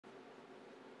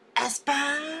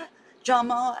aespa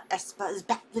drama. aespa is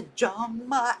back with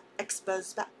drama. aespa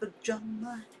is back with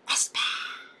drama. aespa.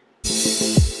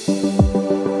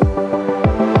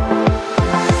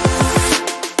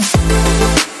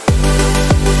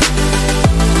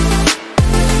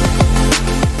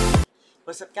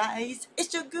 What's up, guys?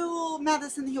 It's your girl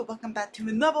Madison here. Welcome back to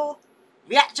another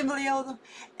reaction video,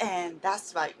 and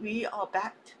that's right, we are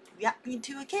back reacting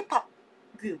to a K-pop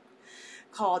group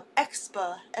called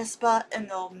aespa. aespa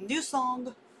and a new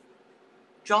song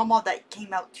drama that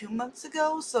came out 2 months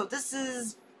ago. So this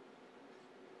is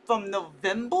from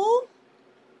November,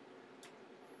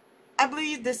 I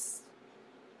believe. This,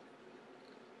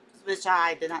 which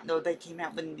I did not know they came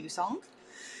out with a new song.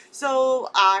 So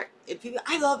I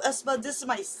love aespa. This is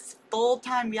my third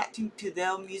time reacting to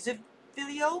their music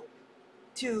video,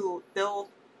 to their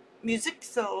music.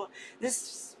 So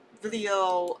this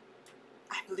video,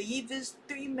 I believe, is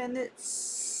 3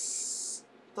 minutes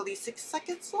 36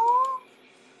 seconds long.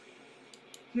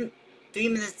 3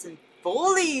 minutes and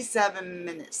 47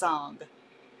 minutes long.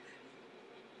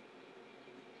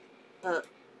 But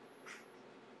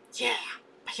yeah.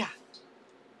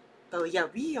 But yeah,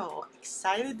 we are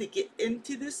excited to get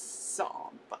into this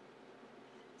song. But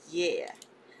yeah,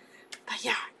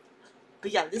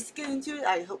 let's get into it.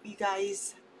 I hope you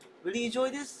guys really enjoy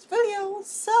this video.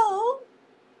 So,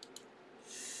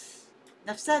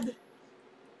 enough said.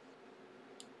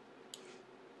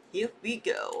 Here we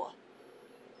go.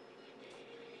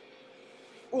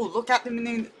 Oh, look at them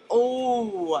in.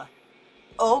 Oh,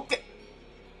 okay.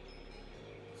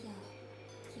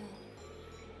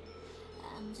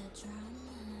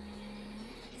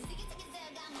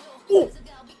 Oh.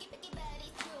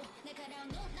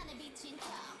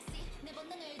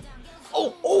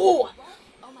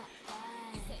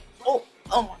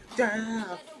 Oh,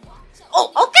 damn.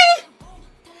 Oh, okay.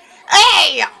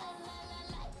 Hey!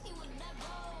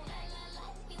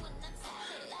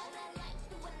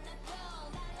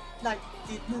 Like,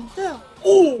 didn't tell.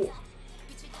 Oh!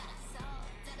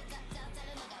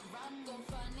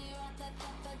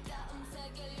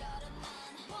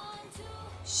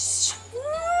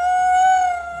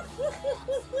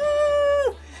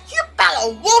 You better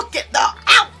look at the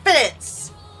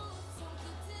outfits!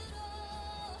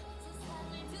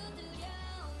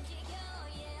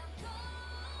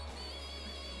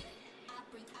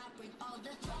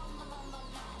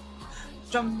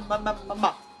 Jump, ma.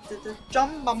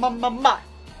 Jump, ma.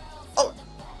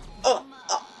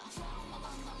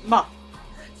 Ma.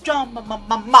 Jump,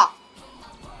 ma.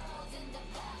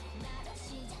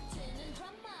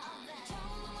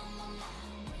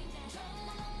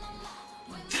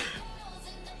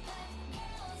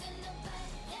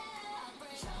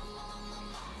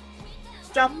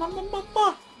 Jump,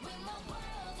 ma.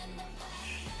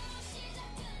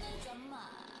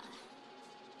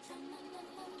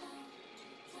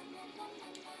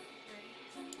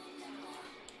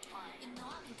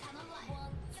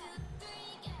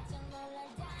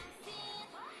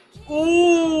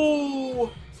 Ooh.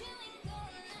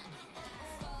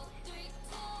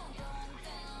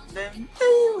 Them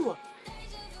two.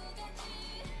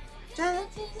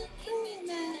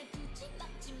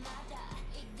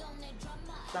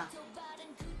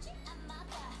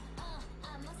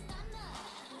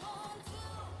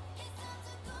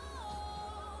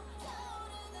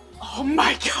 Oh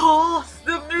my gosh,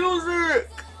 the music!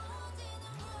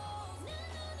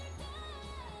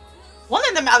 One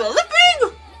of them out of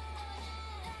lipping!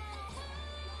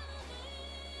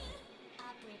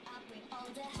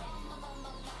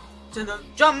 To the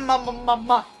drum,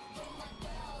 ma.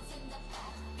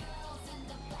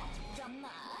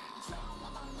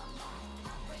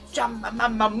 Jump,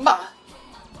 ma.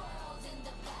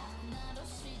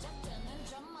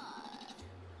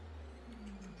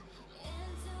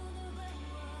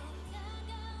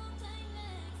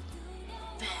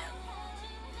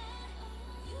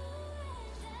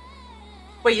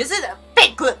 Wait, is it a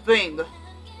fake lip ring?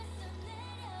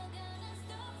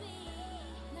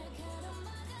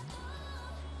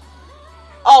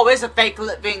 Oh, it's a fake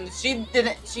lip ring.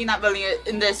 She not really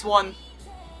in this one.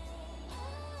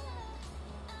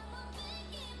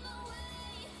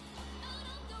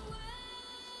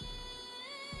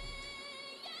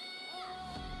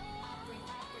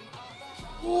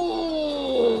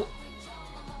 Ooh.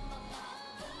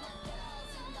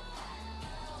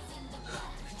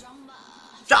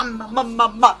 Jump, ma.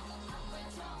 Ma.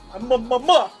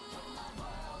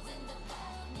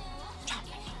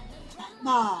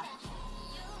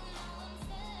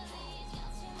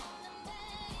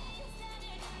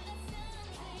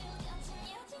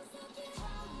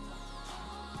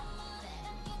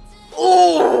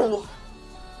 Oh!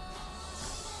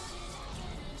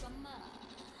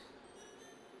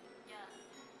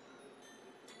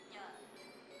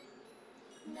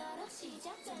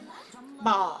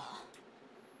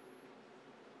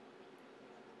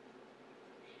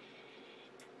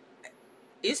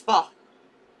 aespa.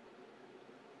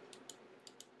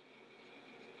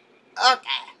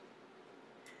 Okay.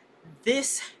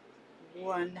 This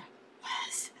one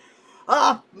was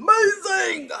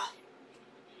amazing!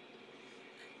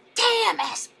 Damn,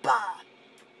 aespa!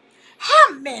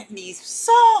 How many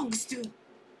songs do...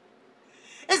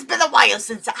 It's been a while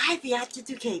since I've reacted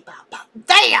to K-pop, but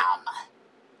damn!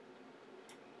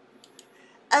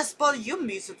 aespa, your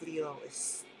music video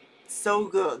is so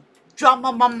good.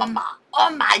 Drama Mama.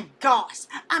 Oh my gosh!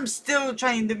 I'm still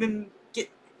trying to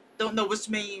get... Don't know which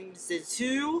names is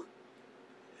who.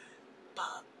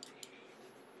 But...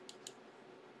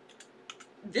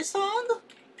 this song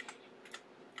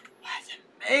was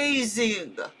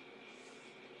amazing.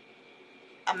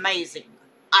 Amazing.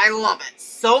 I love it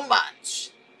so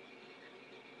much.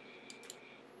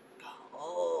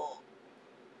 Oh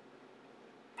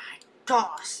my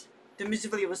gosh. The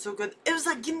music video was so good. It was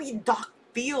like giving me dark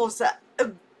feels.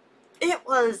 It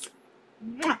was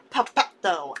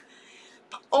perfecto.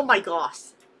 Oh my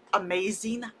gosh.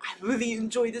 Amazing. I really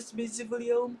enjoyed this music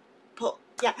video. But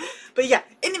yeah,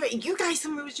 anyway, you guys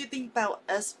tell me what you think about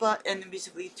aespa and the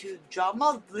music video to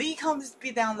Drama. Leave comments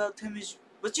down below. Tell me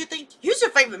what you think. Who's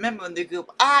your favorite member in the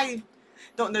group? I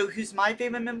don't know who's my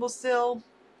favorite member still.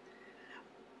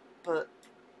 But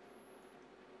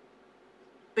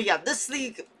yeah, this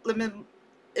league,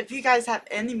 if you guys have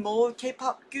any more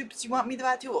K-pop groups you want me to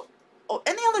add to, or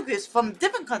any other groups from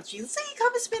different countries, leave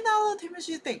comments down below. Tell me what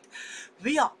you think.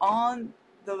 We are on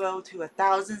the road to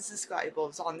 1,000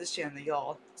 subscribers on this channel,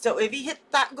 y'all. So if we hit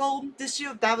that goal this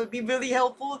year, that would be really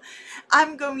helpful.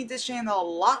 I'm going to channel a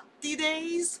lot these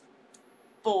days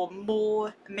for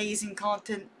more amazing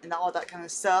content and all that kind of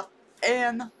stuff.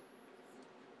 And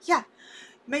yeah,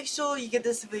 make sure you give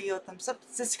this video a thumbs up,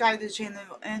 subscribe to the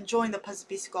channel, and join the Puzzle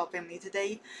Beast Squad family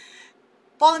today.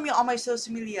 Follow me on my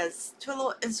social medias,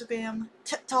 Twitter, Instagram,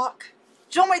 TikTok.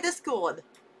 Join my Discord.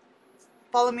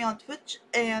 Follow me on Twitch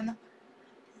and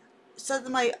sub to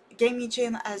my gaming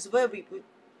channel as well.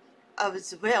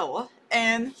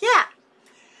 And yeah.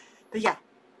 But yeah.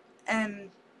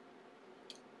 And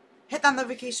hit that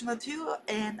notification bell too.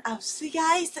 And I'll see you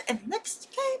guys in the next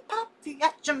K-pop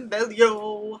reaction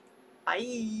video.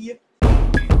 Bye.